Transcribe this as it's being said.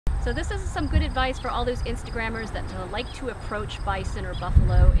So this is some good advice for all those Instagrammers that like to approach bison or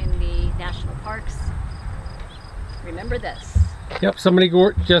buffalo in the national parks. Remember this. Yep, somebody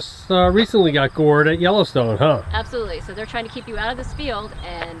just recently got gored at Yellowstone, huh? Absolutely. So they're trying to keep you out of this field,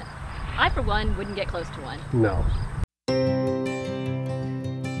 and I, for one, wouldn't get close to one. No.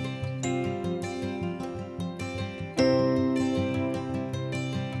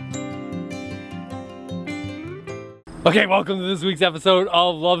 Okay, welcome to this week's episode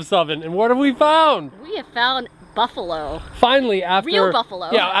of Luv Subbin. And what have we found? We have found buffalo. Finally, after real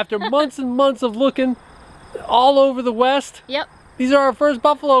buffalo. Yeah, after months and months of looking all over the West. Yep. These are our first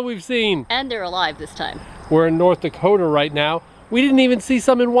buffalo we've seen. And they're alive this time. We're in North Dakota right now. We didn't even see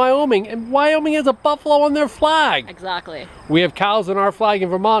some in Wyoming, and Wyoming has a buffalo on their flag. Exactly. We have cows on our flag in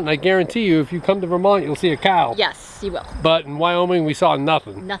Vermont, and I guarantee you, if you come to Vermont, you'll see a cow. Yes, you will. But in Wyoming, we saw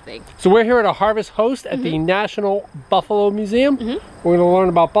nothing. Nothing. So we're here at a harvest host at the National Buffalo Museum. We're going to learn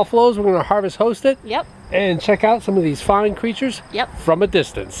about buffaloes. We're going to harvest host it. Yep. And check out some of these fine creatures. Yep. From a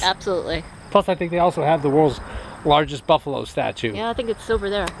distance. Absolutely. Plus, I think they also have the world's largest buffalo statue. Yeah, I think it's over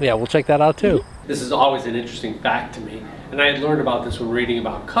there. Yeah, we'll check that out too. This is always an interesting fact to me, and I had learned about this when reading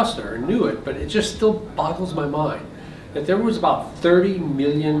about Custer and knew it, but it just still boggles my mind that there was about 30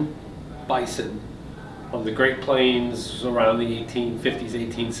 million bison on the Great Plains around the 1850s,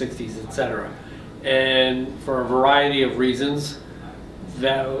 1860s, etc. And for a variety of reasons,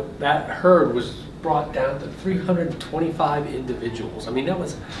 that herd was brought down to 325 individuals. I mean,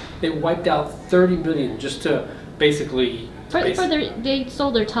 they wiped out 30 million just to basically... They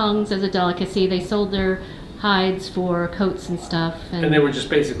sold their tongues as a delicacy. They sold their hides for coats and stuff. And they were just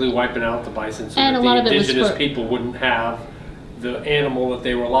basically wiping out the bison so and that a lot the of it indigenous was people wouldn't have the animal that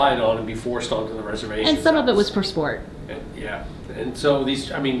they relied on and be forced onto the reservation. And some of it was for sport. Yeah. And so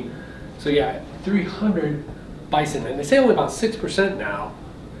these, I mean, so yeah, 300 bison. And they say only about 6% now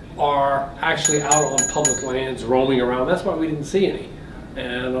are actually out on public lands roaming around. That's why we didn't see any.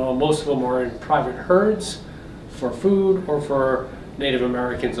 And most of them are in private herds for food or for Native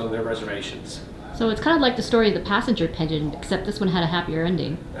Americans on their reservations. So it's kind of like the story of the passenger pigeon, except this one had a happier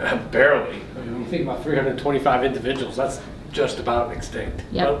ending. Barely. I mean, when you think about 325 individuals, that's just about extinct.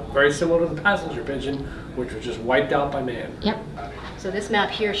 Yep. But very similar to the passenger pigeon, which was just wiped out by man. Yep. So this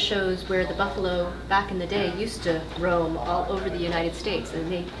map here shows where the buffalo back in the day used to roam all over the United States,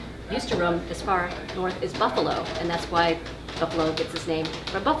 and they used to roam as far north as Buffalo, and that's why buffalo gets its name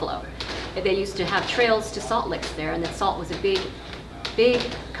from buffalo. They used to have trails to salt licks there, and that salt was a big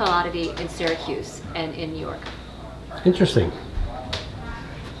commodity in Syracuse and in New York. Interesting.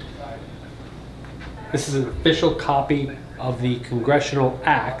 This is an official copy of the Congressional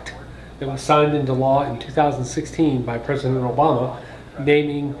Act that was signed into law in 2016 by President Obama,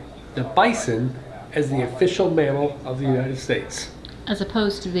 naming the bison as the official mammal of the United States. As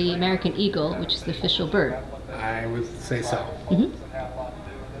opposed to the American eagle, which is the official bird. I would say so.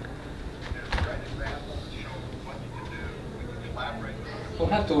 We'll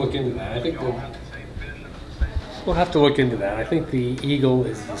have to look into that. We'll have to look into that. I think the eagle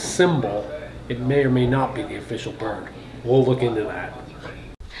is the symbol. It may or may not be the official bird. We'll look into that.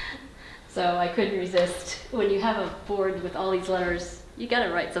 So I couldn't resist. When you have a board with all these letters, you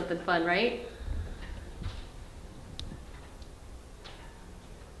gotta write something fun, right?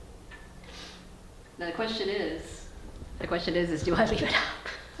 Now the question is do I leave it up?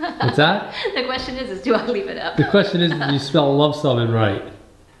 What's that? The question is do I leave it up? The question is, do you spell Luv Subbin right?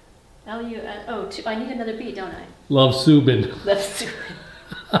 I need another B, don't I? Luv Subbin. Luv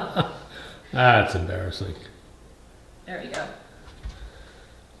Subbin. That's embarrassing. There we go.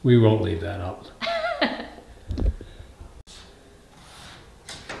 We won't leave that up.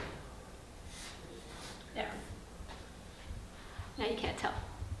 There. Now you can't tell.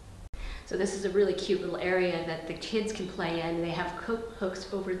 So this is a really cute little area that the kids can play in. They have coat hooks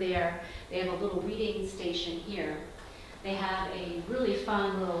over there. They have a little reading station here. They have a really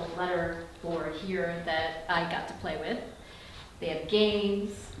fun little letter board here that I got to play with. They have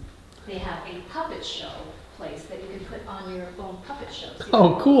games. They have a puppet show place that you can put on your own puppet shows.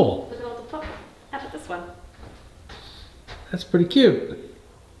 Oh, cool. Look at all the puppets. How about this one? That's pretty cute.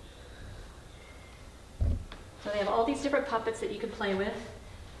 So they have all these different puppets that you can play with.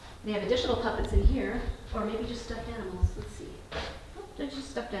 They have additional puppets in here, or maybe just stuffed animals. Let's see. Oh, they're just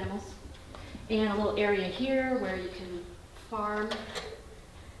stuffed animals. And a little area here where you can farm.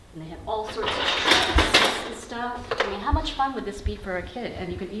 And they have all sorts of trucks and stuff. I mean, how much fun would this be for a kid?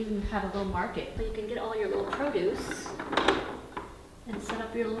 And you can even have a little market where you can get all your little produce and set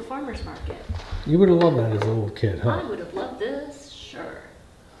up your little farmer's market. You would have loved that as a little kid, huh? I would have loved this, sure.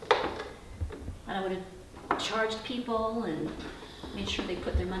 And I would have charged people and made sure they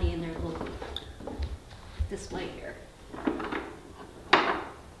put their money in their little display here.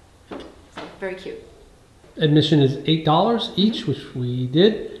 So, very cute. Admission is $8 each, which we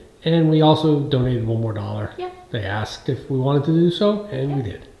did, and we also donated $1 more. Yeah. They asked if we wanted to do so, and we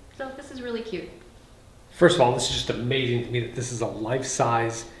did. So this is really cute. First of all, this is just amazing to me that this is a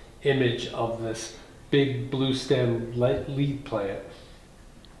life-size image of this big blue stem lead plant.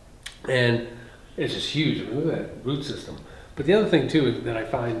 And it's just huge. I mean, look at that root system. But the other thing too that I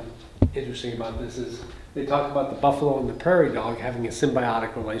find interesting about this is they talk about the buffalo and the prairie dog having a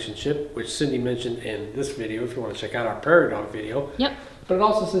symbiotic relationship, which Cindy mentioned in this video, if you want to check out our prairie dog video. Yep. But it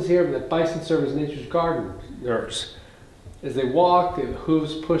also says here that bison serve as nature's gardeners. As they walk, the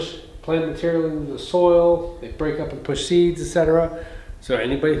hooves push plant material into the soil, they break up and push seeds, etc. So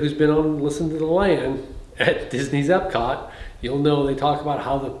anybody who's been on Listen to the Land at Disney's Epcot, you'll know they talk about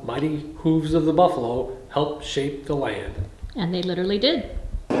how the mighty hooves of the buffalo help shape the land. And they literally did.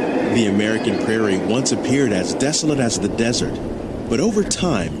 The American prairie once appeared as desolate as the desert, but over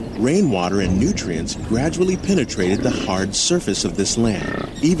time, rainwater and nutrients gradually penetrated the hard surface of this land.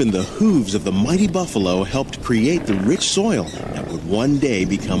 Even the hooves of the mighty buffalo helped create the rich soil that would one day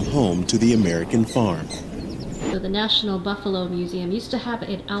become home to the American farm. So the National Buffalo Museum used to have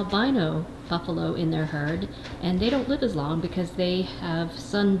an albino buffalo in their herd, and they don't live as long because they have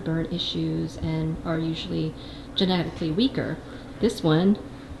sunburn issues and are usually genetically weaker. This one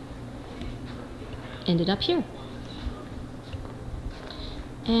ended up here.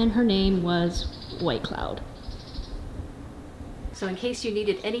 And her name was White Cloud. So in case you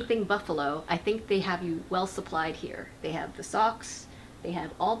needed anything buffalo, I think they have you well supplied here. They have the socks, they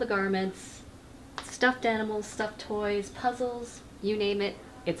have all the garments, stuffed animals, stuffed toys, puzzles, you name it,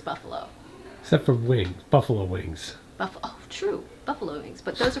 it's buffalo. Except for wings, buffalo wings. Oh, true, buffalo wings,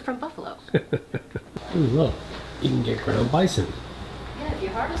 but those are from buffalo. Ooh, look, you can get ground bison. Yeah, if you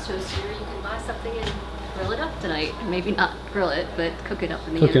harvest host here, you can buy something and grill it up tonight. Maybe not grill it, but cook it up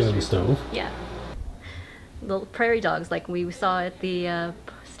in the Cook it on the stove. Yeah. Little prairie dogs like we saw at the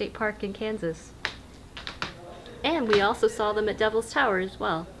state park in Kansas. And we also saw them at Devil's Tower as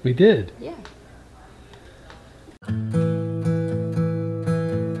well. We did. Yeah.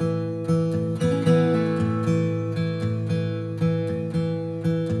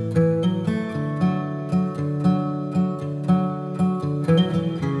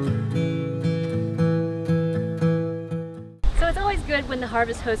 When the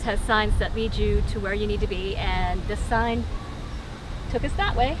harvest host has signs that lead you to where you need to be, and this sign took us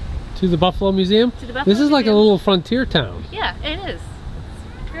that way. To the Buffalo Museum? To the Buffalo This is Museum. like a little frontier town. Yeah, it is.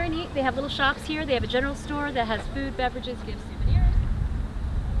 It's very neat. They have little shops here. They have a general store that has food, beverages, gives souvenirs.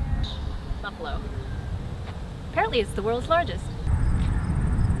 Buffalo. Apparently it's the world's largest.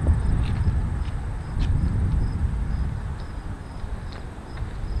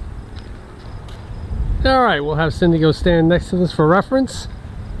 All right, we'll have Cindy go stand next to this for reference.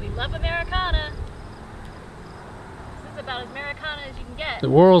 We love Americana. This is about as Americana as you can get. The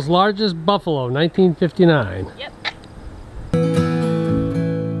world's largest buffalo, 1959. Yep.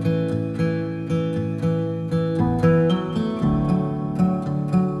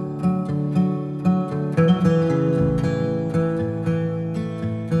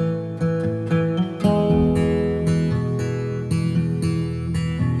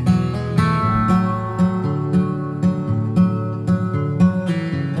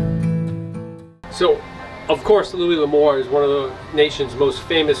 So, of course, Louis L'Amour is one of the nation's most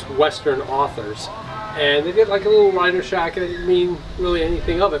famous Western authors. And they did like a little writer shack. I didn't mean really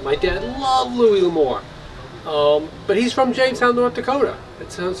anything of it. My dad loved Louis L'Amour. But he's from Jamestown, North Dakota.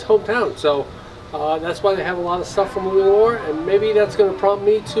 It's his hometown. So that's why they have a lot of stuff from Louis L'Amour. And maybe that's going to prompt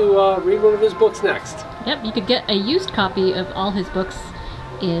me to read one of his books next. Yep, you could get a used copy of all his books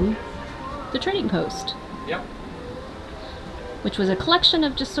in the Trading Post. Yep. Which was a collection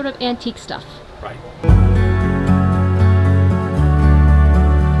of just sort of antique stuff. Right.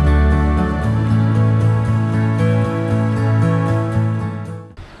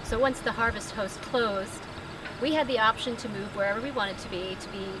 So once the harvest host closed, we had the option to move wherever we wanted to be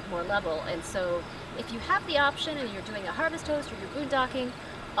more level. And so if you have the option and you're doing a harvest host or you're boondocking,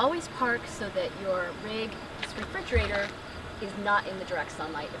 always park so that your refrigerator is not in the direct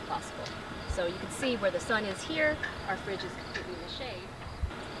sunlight if possible. So you can see where the sun is here, our fridge is completely in the shade.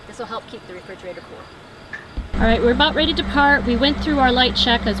 This will help keep the refrigerator cool. All right, we're about ready to depart. We went through our light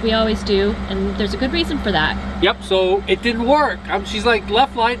check as we always do, and there's a good reason for that. Yep, so it didn't work. She's like,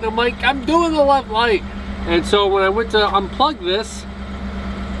 left light, and I'm like, I'm doing the left light. And so when I went to unplug this,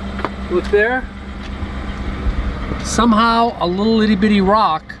 look there, somehow a little itty bitty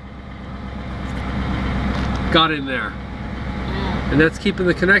rock got in there. And that's keeping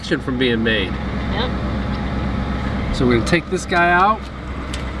the connection from being made. Yep. So we're going to take this guy out.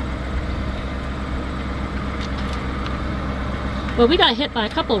 Well, we got hit by a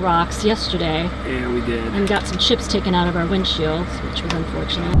couple rocks yesterday. Yeah, we did. And got some chips taken out of our windshields, which was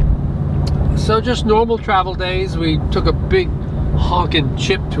unfortunate. So just normal travel days, we took a big honking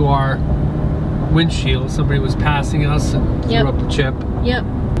chip to our windshield. Somebody was passing us and threw up the chip. Yep.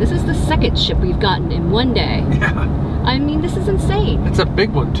 This is the second chip we've gotten in one day. Yeah. I mean, this is insane. It's a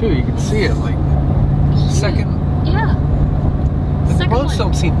big one too. You can see it, like second. Yeah. The roads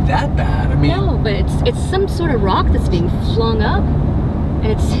don't seem that bad. I mean, no, but it's some sort of rock that's being flung up, and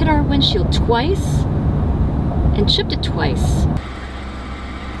it's hit our windshield twice and chipped it twice.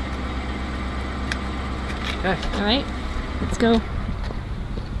 Okay. All right, let's go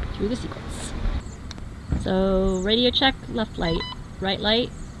through the sequence. So radio check, left light, right light,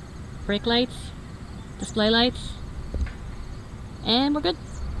 brake lights, display lights, and we're good.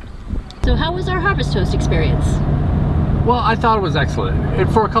 So how was our Harvest Host experience? Well, I thought it was excellent,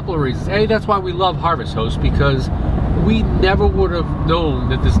 and for a couple of reasons. A, that's why we love Harvest Host, because we never would have known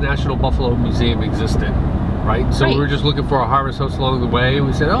that this National Buffalo Museum existed, right? So we were just looking for a Harvest Host along the way, and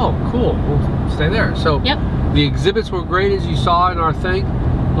we said, oh, cool, we'll stay there. So the exhibits were great, as you saw in our thing.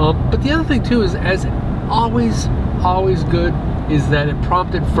 But the other thing, too, is as always good, is that it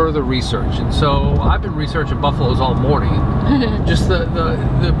prompted further research. And so I've been researching buffaloes all morning. Just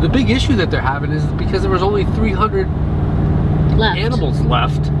the big issue that they're having is because there was only 300 animals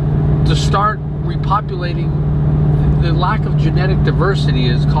left to start repopulating. The lack of genetic diversity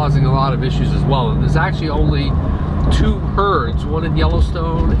is causing a lot of issues as well. And there's actually only 2 herds, one in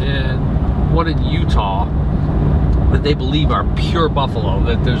Yellowstone and one in Utah, that they believe are pure buffalo,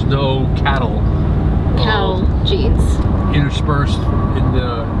 that there's no cow genes interspersed in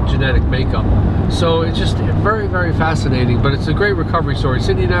the genetic makeup. So it's just very, very fascinating, but it's a great recovery story.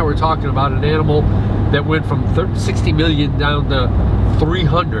 Cindy and I were talking about an animal that went from 60 million down to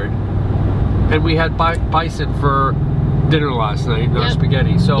 300, and we had bison for dinner last night in our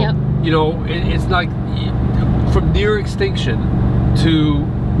spaghetti. So you know, it's like from near extinction to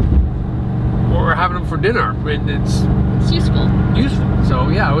we're having them for dinner, and it's useful. So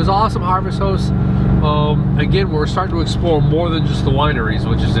yeah, it was awesome Harvest Host. Again, we're starting to explore more than just the wineries,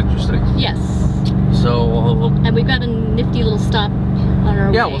 which is interesting. Yes. So and we've got a nifty little stop on our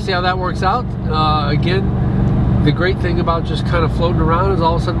way. Yeah, we'll see how that works out. Again, the great thing about just kind of floating around is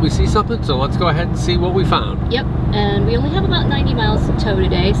all of a sudden we see something, so let's go ahead and see what we found. Yep, and we only have about 90 miles to tow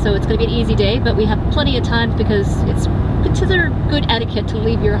today, so it's going to be an easy day, but we have plenty of time because it's considered good etiquette to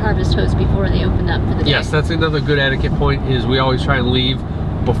leave your Harvest Host before they open up for the day. Yes, that's another good etiquette point, is we always try and leave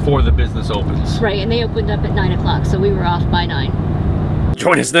before the business opens. Right, and they opened up at 9 o'clock, so we were off by 9.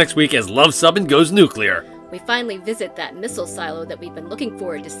 Join us next week as Luv Subbin goes nuclear. We finally visit that missile silo that we've been looking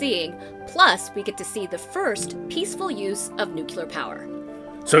forward to seeing, plus we get to see the first peaceful use of nuclear power.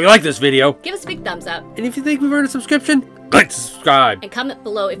 So if you like this video, give us a big thumbs up. And if you think we've earned a subscription, click subscribe. And comment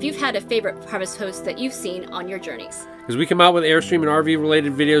below if you've had a favorite Harvest Host that you've seen on your journeys. Because we come out with Airstream and RV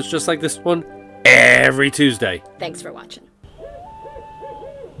related videos just like this one every Tuesday. Thanks for watching.